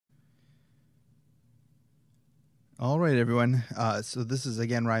All right, everyone. So this is,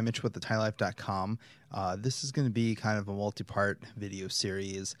 again, Ryan Mitch with thetylife.com. This is going to be kind of a multi-part video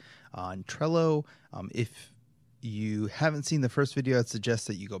series on Trello. If you haven't seen the first video, I'd suggest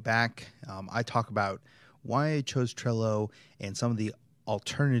that you go back. I talk about why I chose Trello and some of the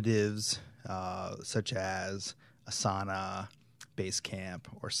alternatives, such as Asana, Basecamp,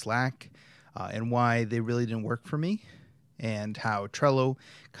 or Slack, and why they really didn't work for me, and how Trello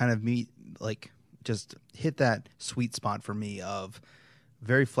kind of just hit that sweet spot for me of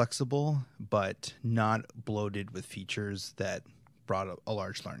very flexible, but not bloated with features that brought a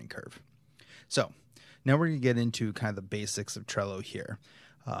large learning curve. So now we're going to get into kind of the basics of Trello here.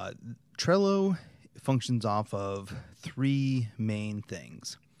 Trello functions off of three main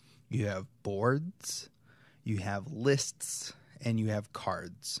things. You have boards, you have lists, and you have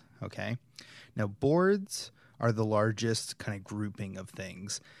cards. Okay. Now boards are the largest kind of grouping of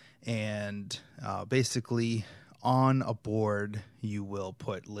things. And basically on a board, you will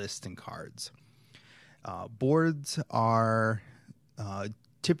put lists and cards. Boards are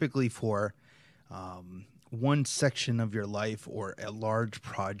typically for one section of your life or a large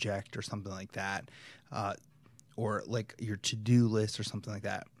project or something like that, or like your to-do list or something like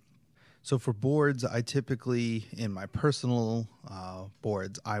that. So for boards, I typically, in my personal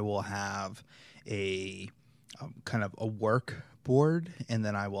boards, I will have a kind of a work board, and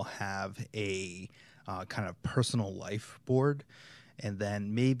then I will have a kind of personal life board, and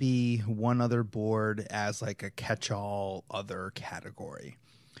then maybe one other board as like a catch-all other category.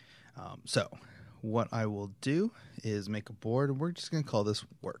 So what I will do is make a board, and we're just going to call this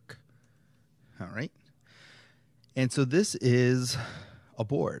work. All right. And so this is a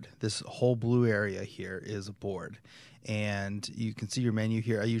board. This whole blue area here is a board, and you can see your menu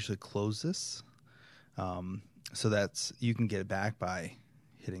here. I usually close this. So that's, you can get it back by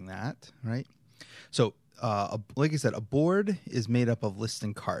hitting that, right? So, like I said, a board is made up of lists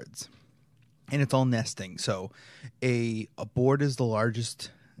and cards, and it's all nesting. So a board is the largest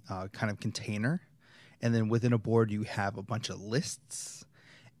kind of container, and then within a board you have a bunch of lists,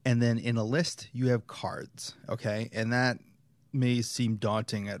 and then in a list you have cards, okay? And that may seem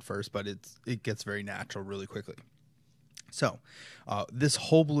daunting at first, but it gets very natural really quickly. So this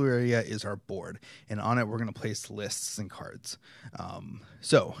whole blue area is our board, and on it we're going to place lists and cards.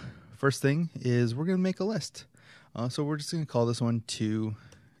 So first thing is we're going to make a list. So we're just going to call this one to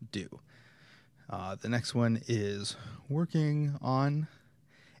do. The next one is working on,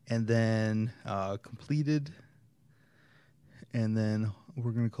 and then completed, and then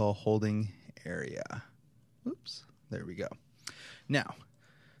we're going to call holding area. Oops, there we go. Now,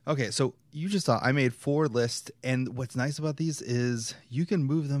 okay, so you just saw I made 4 lists, and what's nice about these is you can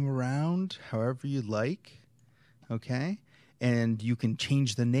move them around however you like, okay? And you can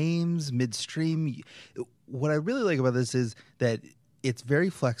change the names midstream. What I really like about this is that it's very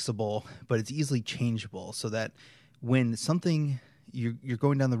flexible, but it's easily changeable, so that when something you're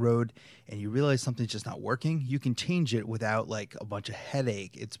going down the road and you realize something's just not working, you can change it without like a bunch of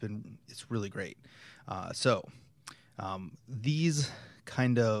headache. It's really great. These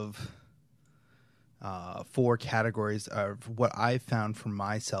kind of 4 categories are what I've found for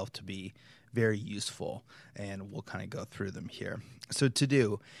myself to be very useful, and we'll kind of go through them here. So to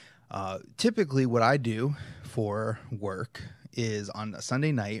do, typically what I do for work is on a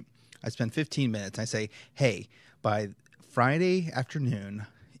Sunday night, I spend 15 minutes. I say, hey, by Friday afternoon,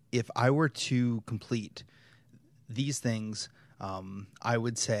 if I were to complete these things, I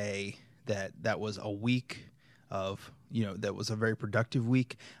would say that was a week of, that was a very productive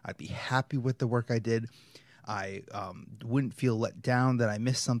week. I'd be happy with the work I did. I wouldn't feel let down that I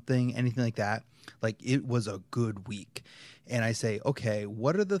missed something, anything like that. Like, it was a good week. And I say, okay,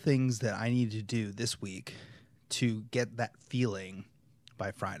 what are the things that I need to do this week to get that feeling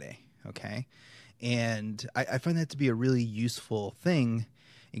by Friday? Okay. And I find that to be a really useful thing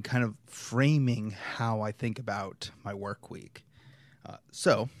in kind of framing how I think about my work week.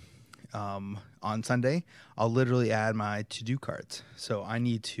 On Sunday, I'll literally add my to-do cards. So I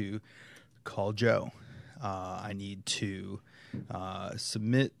need to call Joe. I need to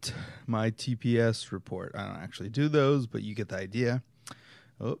submit my TPS report. I don't actually do those, but you get the idea.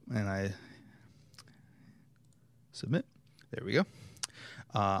 Oh, and I submit. There we go.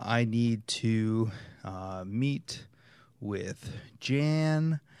 I need to meet with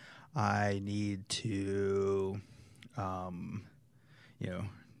Jan. I need to,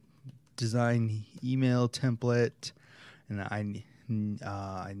 design email template, and I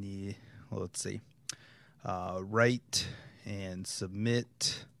need, well, let's see, write and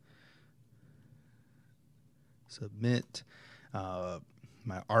submit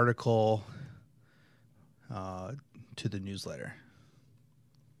my article, to the newsletter.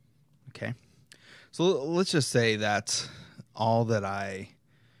 Okay. So let's just say that's all that I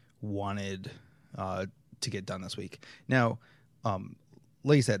wanted to get done this week. Now,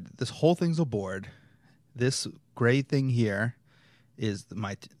 like I said, this whole thing's a board. This gray thing here is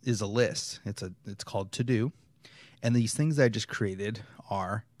a list. It's called To Do, and these things I just created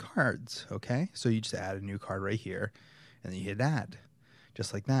are cards. Okay, so you just add a new card right here, and then you hit add,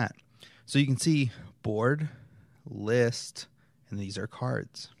 just like that. So you can see board, list, and these are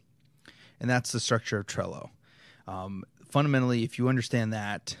cards, and that's the structure of Trello. Fundamentally, if you understand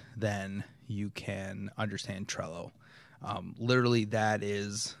that, then you can understand Trello. Literally, that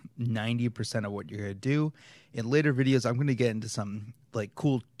is 90% of what you're going to do. In later videos, I'm going to get into some like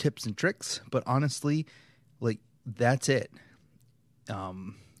cool tips and tricks, but honestly, like that's it.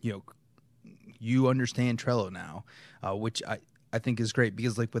 You understand Trello now, which I think is great,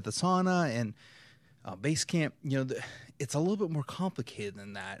 because like with Asana and Basecamp, it's a little bit more complicated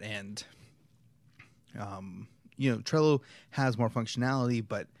than that. And, Trello has more functionality,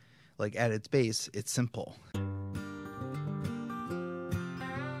 but like at its base, it's simple.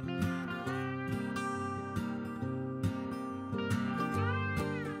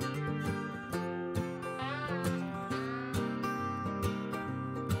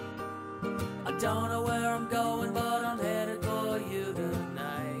 I don't know where I'm going, but